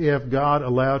even if God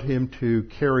allowed him to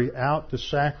carry out the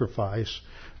sacrifice,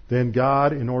 then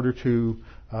God, in order to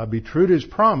be true to His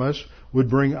promise, would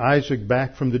bring Isaac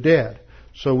back from the dead.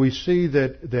 So we see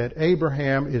that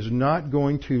Abraham is not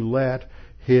going to let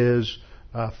his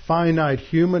finite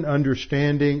human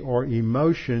understanding or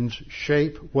emotions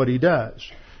shape what he does.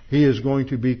 He is going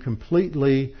to be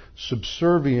completely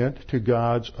subservient to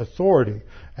God's authority.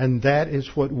 And that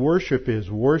is what worship is.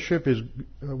 Worship is,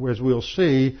 as we'll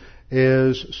see,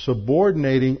 is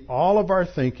subordinating all of our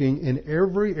thinking in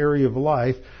every area of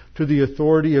life to the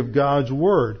authority of God's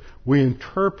Word. We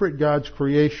interpret God's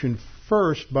creation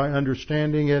first by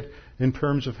understanding it in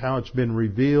terms of how it's been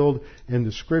revealed in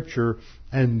the Scripture,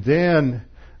 and then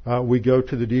we go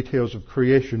to the details of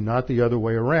creation, not the other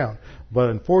way around. But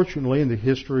unfortunately, in the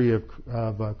history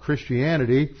of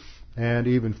Christianity, and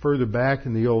even further back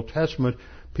in the Old Testament,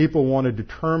 people want to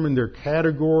determine their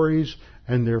categories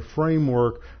and their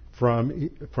framework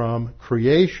from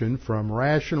creation, from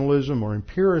rationalism or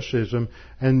empiricism,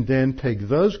 and then take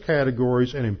those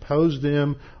categories and impose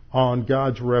them on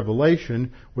God's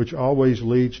revelation, which always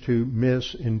leads to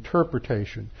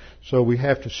misinterpretation. So we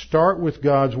have to start with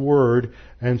God's Word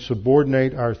and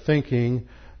subordinate our thinking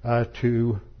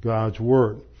to God's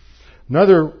Word.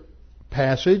 Another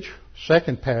passage,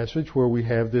 second passage, where we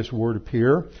have this word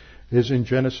appear is in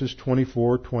Genesis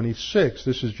 24:26.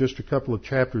 This is just a couple of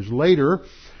chapters later,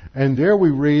 and there we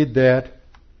read that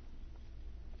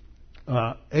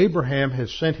Abraham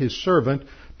has sent his servant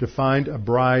to find a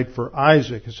bride for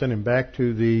Isaac. He sent him back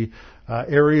to the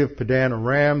area of Padan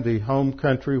Aram, the home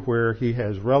country where he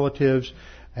has relatives.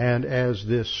 And as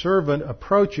this servant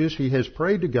approaches, he has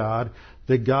prayed to God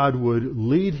that God would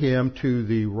lead him to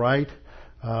the right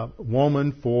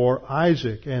woman for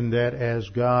Isaac, and that as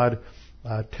God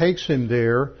takes him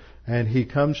there and he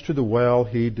comes to the well,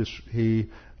 he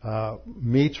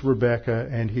meets Rebekah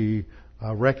and he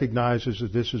recognizes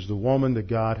that this is the woman that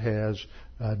God has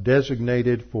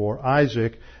designated for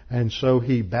Isaac, and so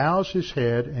he bows his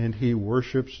head and he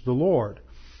worships the Lord.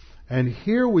 And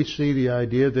here we see the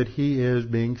idea that he is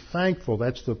being thankful.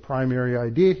 That's the primary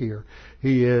idea here.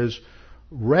 He is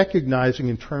recognizing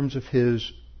in terms of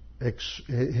his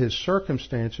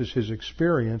circumstances, his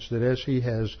experience, that as he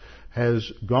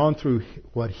has gone through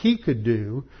what he could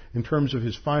do in terms of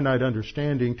his finite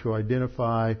understanding to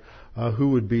identify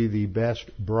who would be the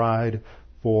best bride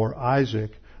for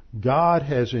Isaac, God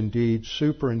has indeed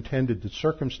superintended the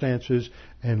circumstances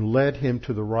and led him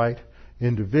to the right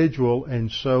individual,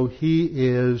 and so he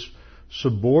is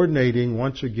subordinating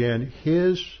once again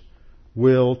his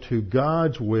will to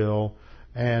God's will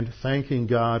and thanking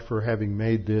God for having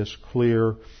made this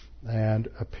clear and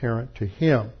apparent to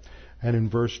him. And in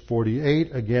verse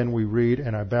 48, again we read,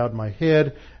 "And I bowed my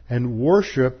head and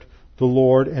worshipped the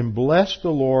Lord and blessed the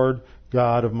Lord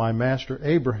God of my master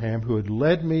Abraham, who had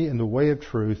led me in the way of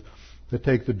truth to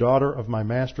take the daughter of my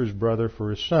master's brother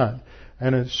for his son."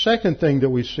 And a second thing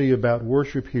that we see about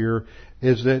worship here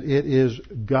is that it is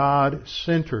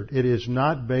God-centered. It is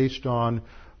not based on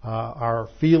our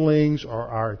feelings or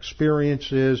our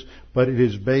experiences, but it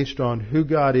is based on who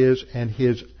God is and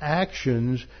His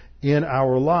actions in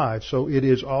our lives. So it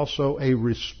is also a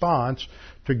response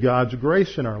to God's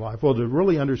grace in our life. Well, to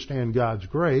really understand God's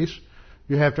grace,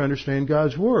 you have to understand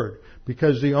God's Word,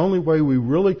 because the only way we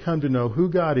really come to know who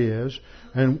God is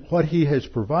and what He has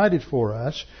provided for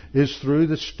us is through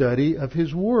the study of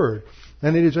His Word.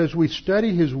 And it is as we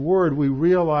study His Word we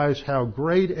realize how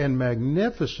great and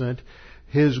magnificent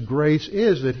His grace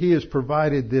is, that He has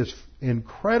provided this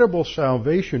incredible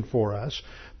salvation for us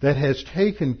that has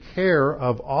taken care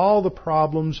of all the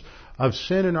problems of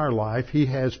sin in our life. He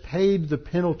has paid the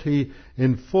penalty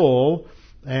in full,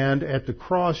 and at the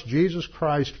cross, Jesus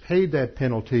Christ paid that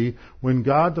penalty when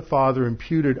God the Father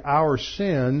imputed our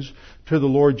sins to the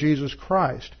Lord Jesus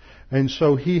Christ. And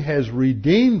so He has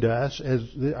redeemed us, as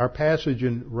our passage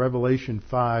in Revelation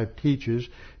 5 teaches.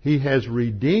 He has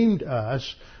redeemed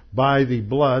us by the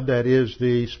blood, that is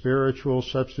the spiritual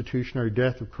substitutionary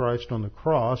death of Christ on the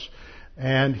cross,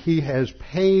 and He has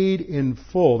paid in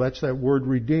full. That's that word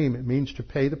redeem. It means to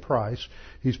pay the price.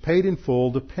 He's paid in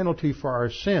full the penalty for our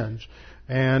sins.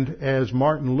 And as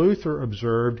Martin Luther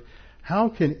observed, how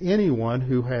can anyone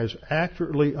who has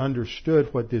accurately understood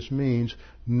what this means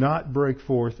not break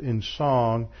forth in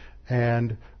song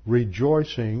and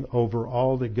rejoicing over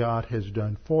all that God has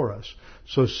done for us?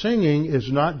 So singing is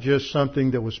not just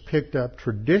something that was picked up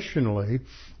traditionally,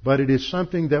 but it is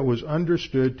something that was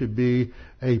understood to be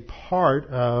a part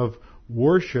of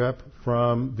worship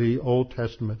from the Old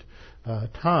Testament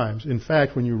times. In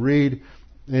fact, when you read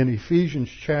in Ephesians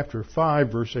chapter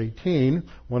 5, verse 18,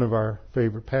 one of our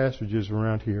favorite passages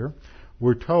around here,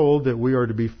 we're told that we are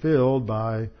to be filled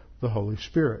by the Holy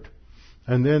Spirit.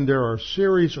 And then there are a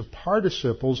series of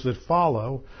participles that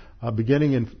follow,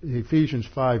 beginning in Ephesians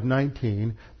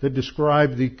 5:19, that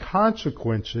describe the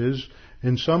consequences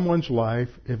in someone's life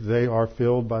if they are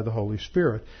filled by the Holy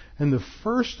Spirit. And the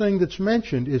first thing that's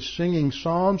mentioned is singing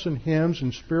psalms and hymns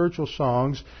and spiritual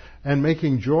songs and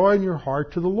making joy in your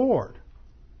heart to the Lord.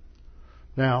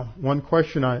 Now, one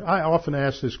question, I often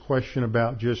ask this question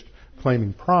about just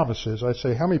claiming promises. I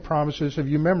say, how many promises have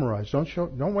you memorized?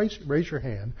 Don't raise your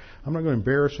hand. I'm not going to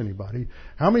embarrass anybody.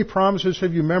 How many promises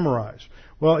have you memorized?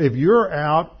 Well, if you're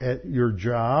out at your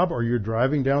job, or you're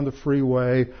driving down the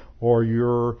freeway, or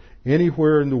you're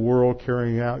anywhere in the world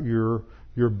carrying out your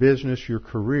business, your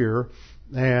career,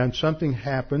 and something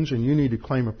happens and you need to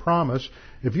claim a promise,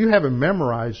 if you haven't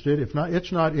memorized it, if not,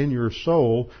 it's not in your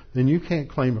soul, then you can't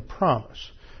claim a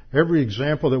promise. Every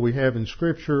example that we have in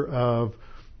Scripture of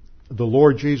the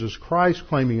Lord Jesus Christ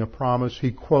claiming a promise,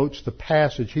 He quotes the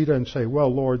passage. He doesn't say,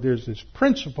 well, Lord, there's this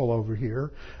principle over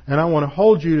here, and I want to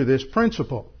hold you to this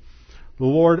principle. The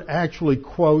Lord actually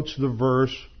quotes the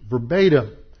verse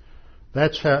verbatim.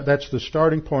 That's the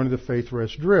starting point of the Faith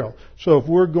Rest drill. So if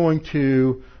we're going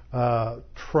to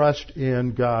trust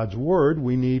in God's Word,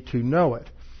 we need to know it.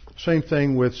 Same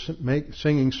thing with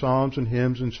singing psalms and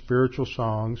hymns and spiritual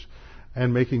songs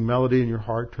and making melody in your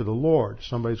heart to the Lord.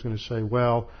 Somebody's going to say,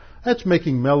 well, that's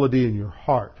making melody in your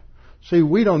heart. See,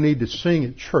 we don't need to sing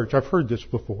at church. I've heard this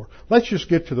before. Let's just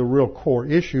get to the real core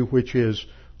issue, which is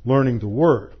learning the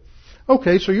Word.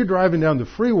 Okay, so you're driving down the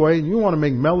freeway and you want to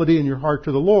make melody in your heart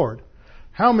to the Lord.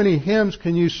 How many hymns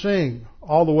can you sing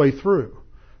all the way through?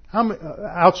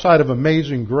 Outside of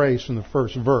Amazing Grace in the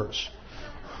first verse.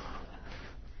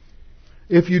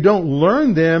 If you don't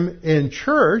learn them in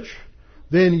church,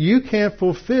 then you can't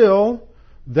fulfill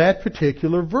that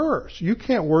particular verse. You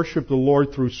can't worship the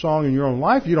Lord through song in your own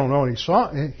life. You don't know any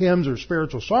hymns or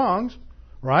spiritual songs,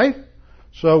 right?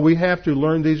 So we have to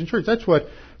learn these in church. That's what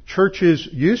churches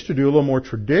used to do a little more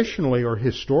traditionally or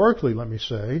historically, let me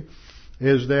say,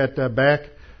 is that back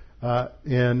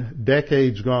in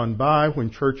decades gone by when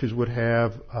churches would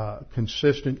have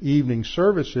consistent evening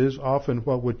services, often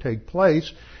what would take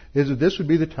place is that this would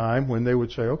be the time when they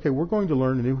would say, okay, we're going to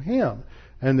learn a new hymn.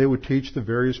 And they would teach the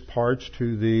various parts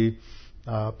to the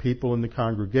people in the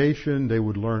congregation. They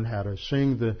would learn how to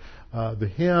sing the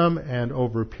hymn, and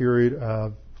over a period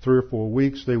of 3 or 4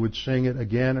 weeks, they would sing it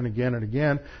again and again and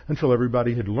again until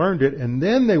everybody had learned it, and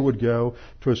then they would go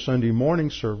to a Sunday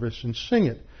morning service and sing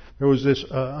it. There was this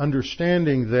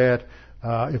understanding that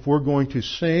if we're going to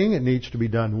sing, it needs to be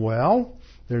done well.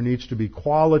 There needs to be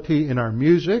quality in our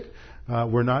music.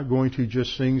 We're not going to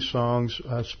just sing songs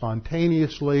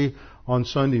spontaneously on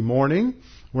Sunday morning.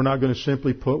 We're not going to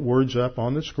simply put words up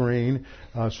on the screen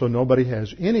so nobody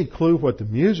has any clue what the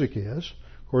music is.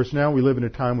 Of course, now we live in a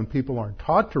time when people aren't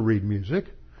taught to read music,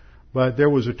 but there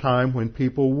was a time when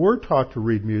people were taught to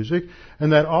read music,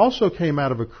 and that also came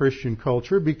out of a Christian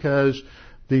culture because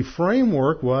the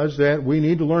framework was that we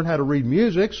need to learn how to read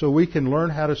music so we can learn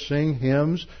how to sing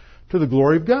hymns to the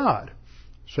glory of God.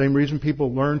 Same reason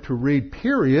people learned to read,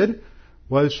 period,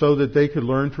 was so that they could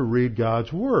learn to read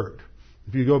God's Word.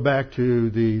 If you go back to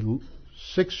the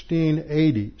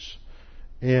 1680s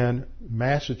in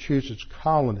Massachusetts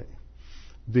colony,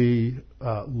 the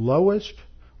lowest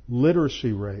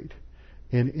literacy rate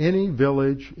in any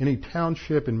village, any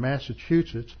township in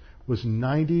Massachusetts was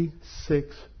 96%.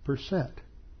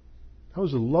 That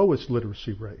was the lowest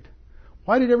literacy rate.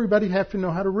 Why did everybody have to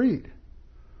know how to read?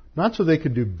 Not so they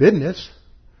could do business.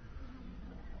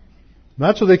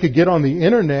 Not so they could get on the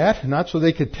internet, not so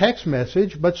they could text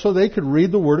message, but so they could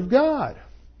read the Word of God.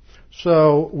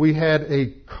 So we had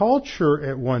a culture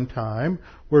at one time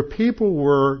where people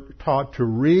were taught to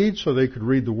read so they could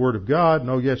read the Word of God. And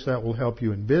oh yes, that will help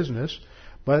you in business.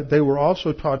 But they were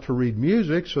also taught to read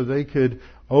music so they could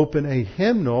open a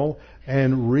hymnal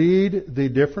and read the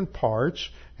different parts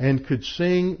and could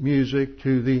sing music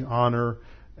to the honor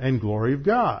and glory of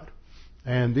God.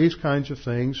 And these kinds of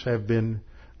things have been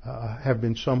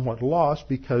somewhat lost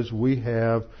because we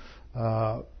have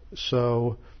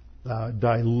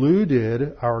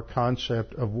diluted our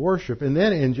concept of worship. And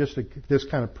then in just this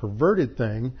kind of perverted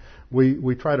thing,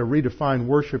 we try to redefine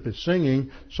worship as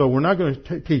singing. So we're not going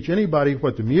to teach anybody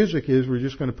what the music is. We're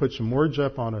just going to put some words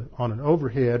up on an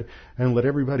overhead and let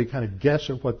everybody kind of guess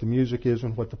at what the music is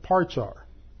and what the parts are.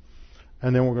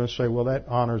 And then we're going to say, well, that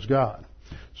honors God.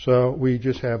 So we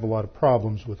just have a lot of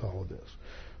problems with all of this.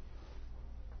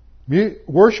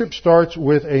 Worship starts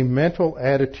with a mental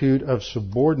attitude of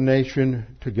subordination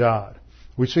to God.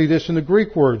 We see this in the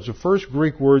Greek words. The first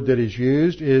Greek word that is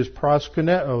used is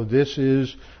proskuneo. This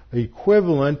is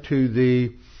equivalent to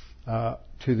the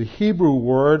Hebrew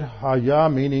word haya,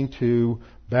 meaning to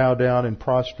bow down and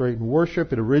prostrate and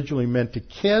worship. It originally meant to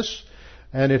kiss,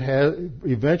 and it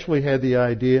eventually had the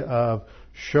idea of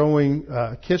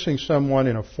kissing someone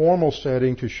in a formal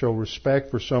setting to show respect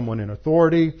for someone in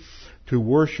authority, to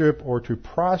worship or to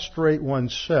prostrate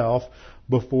oneself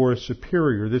before a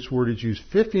superior. This word is used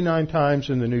 59 times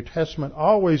in the New Testament,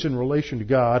 always in relation to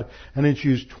God, and it's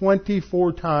used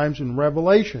 24 times in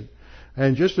Revelation.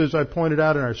 And just as I pointed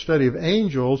out in our study of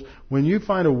angels, when you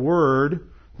find a word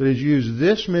that is used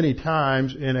this many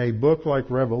times in a book like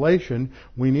Revelation,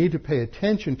 we need to pay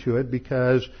attention to it,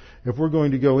 because if we're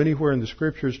going to go anywhere in the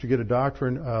Scriptures to get a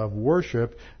doctrine of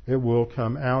worship, it will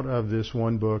come out of this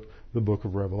one book, the book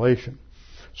of Revelation.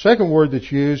 Second word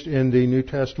that's used in the New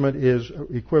Testament is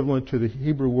equivalent to the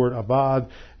Hebrew word abad.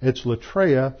 It's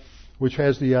latreia, which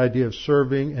has the idea of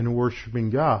serving and worshiping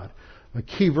God. A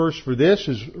key verse for this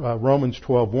is Romans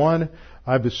 12:1.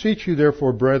 I beseech you,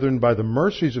 therefore, brethren, by the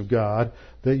mercies of God,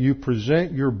 that you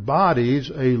present your bodies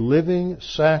a living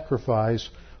sacrifice,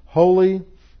 holy,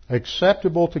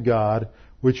 acceptable to God,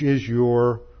 which is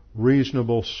your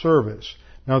reasonable service.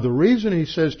 Now, the reason he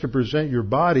says to present your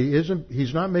body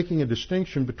he's not making a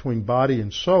distinction between body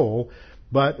and soul,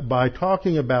 but by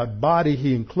talking about body,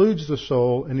 he includes the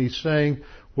soul, and he's saying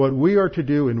what we are to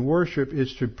do in worship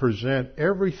is to present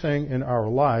everything in our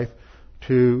life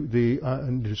to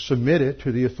submit it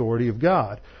to the authority of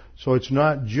God. So it's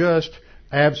not just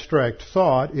abstract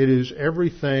thought, it is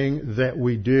everything that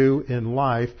we do in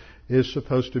life is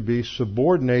supposed to be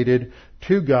subordinated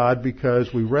to God,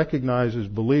 because we recognize as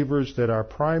believers that our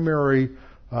primary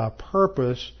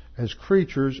purpose as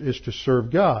creatures is to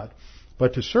serve God.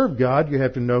 But to serve God, you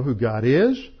have to know who God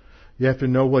is. You have to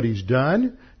know what He's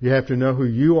done. You have to know who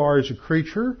you are as a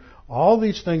creature. All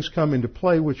these things come into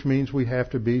play, which means we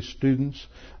have to be students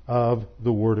of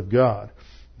the Word of God.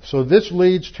 So this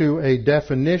leads to a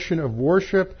definition of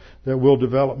worship that we'll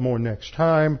develop more next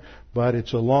time, but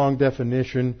it's a long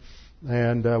definition,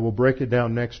 and we'll break it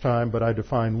down next time. But I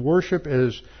define worship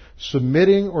as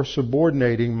submitting or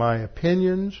subordinating my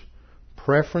opinions,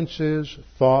 preferences,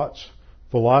 thoughts,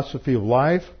 philosophy of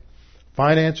life,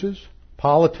 finances,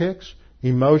 politics,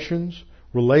 emotions,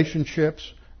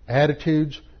 relationships,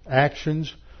 attitudes,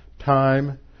 actions,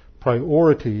 time,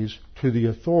 priorities to the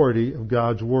authority of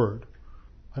God's Word.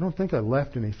 I don't think I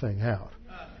left anything out.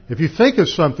 If you think of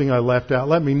something I left out,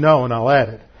 let me know and I'll add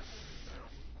it.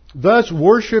 Thus,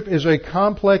 worship is a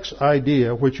complex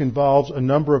idea which involves a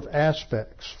number of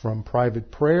aspects, from private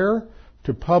prayer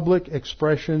to public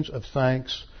expressions of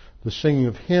thanks, the singing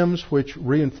of hymns which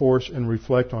reinforce and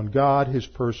reflect on God, His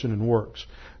person and works.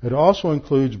 It also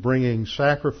includes bringing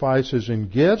sacrifices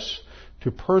and gifts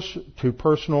to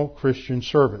personal Christian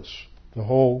service, the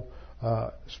whole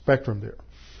spectrum there.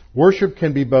 Worship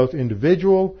can be both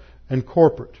individual and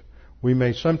corporate. We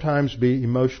may sometimes be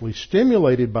emotionally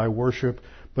stimulated by worship,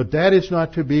 but that is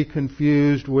not to be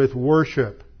confused with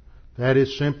worship. That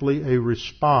is simply a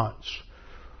response.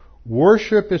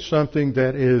 Worship is something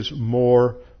that is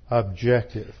more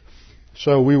objective.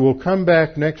 So we will come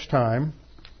back next time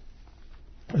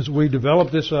as we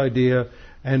develop this idea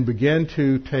and begin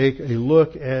to take a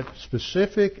look at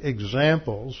specific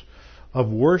examples of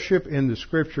worship in the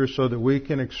Scripture so that we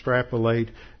can extrapolate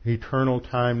eternal,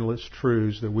 timeless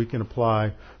truths that we can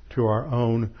apply to our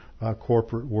own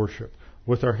corporate worship,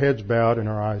 with our heads bowed and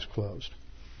our eyes closed.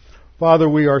 Father,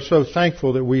 we are so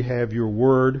thankful that we have Your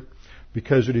Word,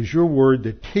 because it is Your Word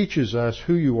that teaches us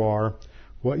who You are,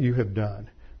 what You have done.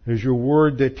 It is Your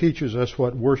Word that teaches us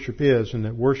what worship is, and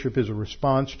that worship is a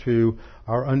response to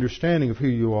our understanding of who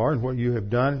You are and what You have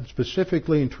done,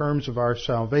 specifically in terms of our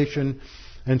salvation,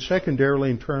 and secondarily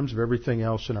in terms of everything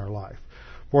else in our life.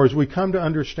 For as we come to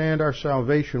understand our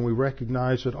salvation, we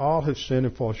recognize that all have sinned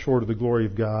and fall short of the glory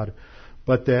of God,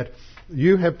 but that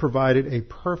You have provided a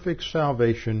perfect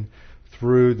salvation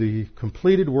through the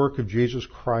completed work of Jesus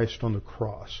Christ on the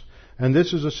cross. And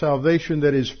this is a salvation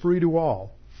that is free to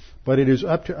all, but it is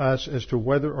up to us as to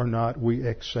whether or not we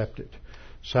accept it.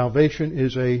 Salvation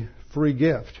is a free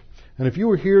gift. And if you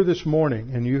were here this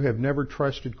morning and you have never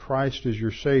trusted Christ as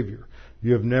your Savior,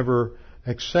 you have never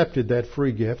accepted that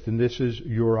free gift, and this is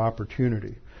your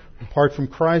opportunity. Apart from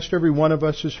Christ, every one of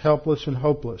us is helpless and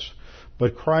hopeless.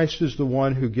 But Christ is the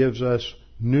one who gives us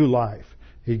new life.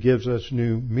 He gives us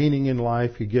new meaning in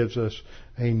life. He gives us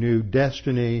a new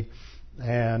destiny.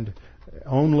 And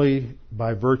only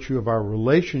by virtue of our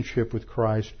relationship with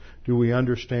Christ do we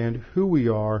understand who we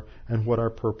are and what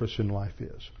our purpose in life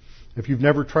is. If you've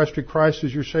never trusted Christ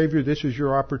as your Savior, this is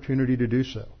your opportunity to do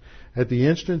so. At the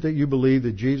instant that you believe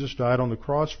that Jesus died on the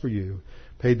cross for you,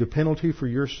 paid the penalty for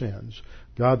your sins,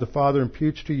 God the Father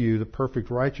imputes to you the perfect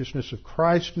righteousness of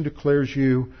Christ and declares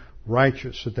you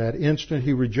righteous. At that instant,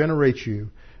 He regenerates you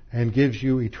and gives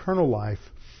you eternal life,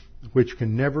 which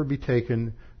can never be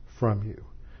taken from you.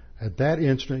 At that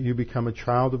instant, you become a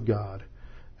child of God,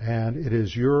 and it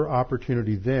is your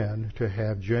opportunity then to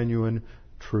have genuine,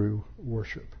 true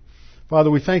worship. Father,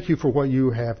 we thank You for what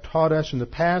You have taught us in the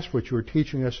past, what You are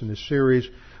teaching us in this series.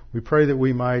 We pray that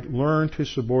we might learn to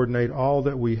subordinate all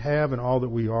that we have and all that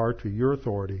we are to Your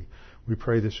authority. We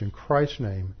pray this in Christ's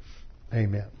name.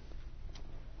 Amen.